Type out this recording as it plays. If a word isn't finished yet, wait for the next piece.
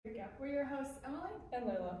Freakout. We're your hosts, Emily and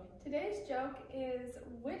Layla. Today's joke is,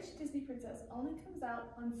 which Disney princess only comes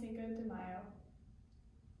out on Cinco de Mayo?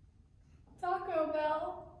 Taco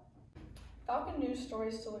Bell. Falcon news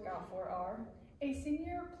stories to look out for are A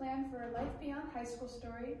senior plan for a life beyond high school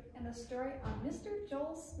story, and a story on Mr.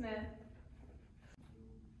 Joel Smith.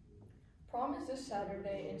 Prom is this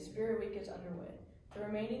Saturday and Spirit Week is underway. The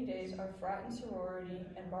remaining days are frat and sorority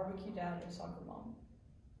and barbecue dad and soccer mom.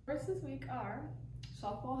 First this week are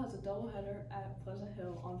Softball has a doubleheader at Pleasant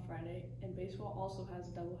Hill on Friday, and baseball also has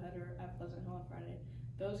a doubleheader at Pleasant Hill on Friday.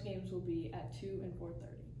 Those games will be at 2 and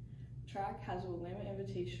 4:30. Track has a Willamette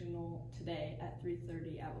Invitational today at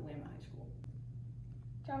 3:30 at Willamette High School.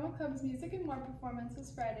 Drama Club's Music and More performance was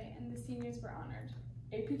Friday, and the seniors were honored.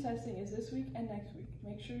 AP testing is this week and next week.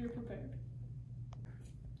 Make sure you're prepared.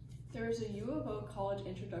 There is a U of O college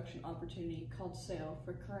introduction opportunity called SAIL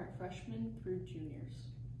for current freshmen through juniors.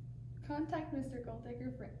 Contact Mr.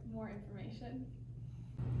 Golddigger for more information.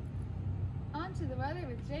 On to the weather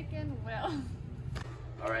with Jake and Will.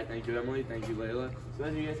 All right, thank you, Emily. Thank you, Layla. So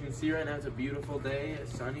as you guys can see right now, it's a beautiful day.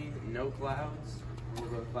 It's sunny, no clouds. A little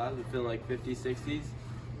bit of clouds. We're feeling like 50s, 60s.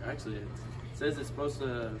 Actually, it says it's supposed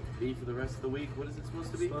to be for the rest of the week. What is it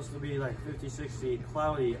supposed to be? It's supposed to be like 50, 60,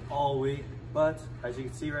 cloudy all week. But as you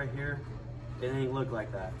can see right here, it ain't look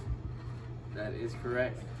like that. That is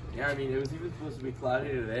correct. Yeah, I mean, it was even supposed to be cloudy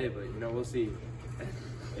today, but you know, we'll see.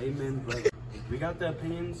 Amen, brother. We got the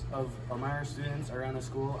opinions of Elmira students around the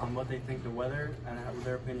school on what they think the weather and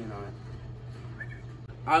their opinion on it.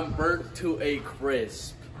 I'm burnt to a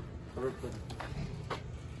crisp.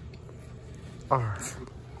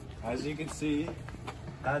 As you can see,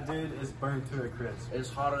 that dude is burnt to a crisp. It's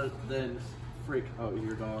hotter than freak out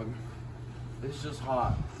here, dog. It's just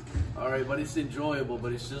hot. All right, but it's enjoyable,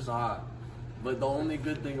 but it's just hot. But the only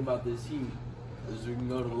good thing about this heat is we can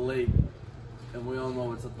go to the lake, and we all know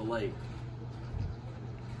what's at the lake.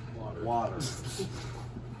 Water.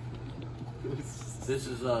 This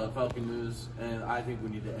is Falcon News, and I think we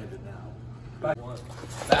need to end it now. Back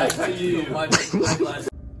to you.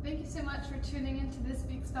 Thank you so much for tuning in to this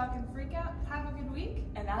week's Falcon Freakout. Have a good week.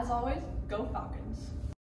 And as always, go Falcons.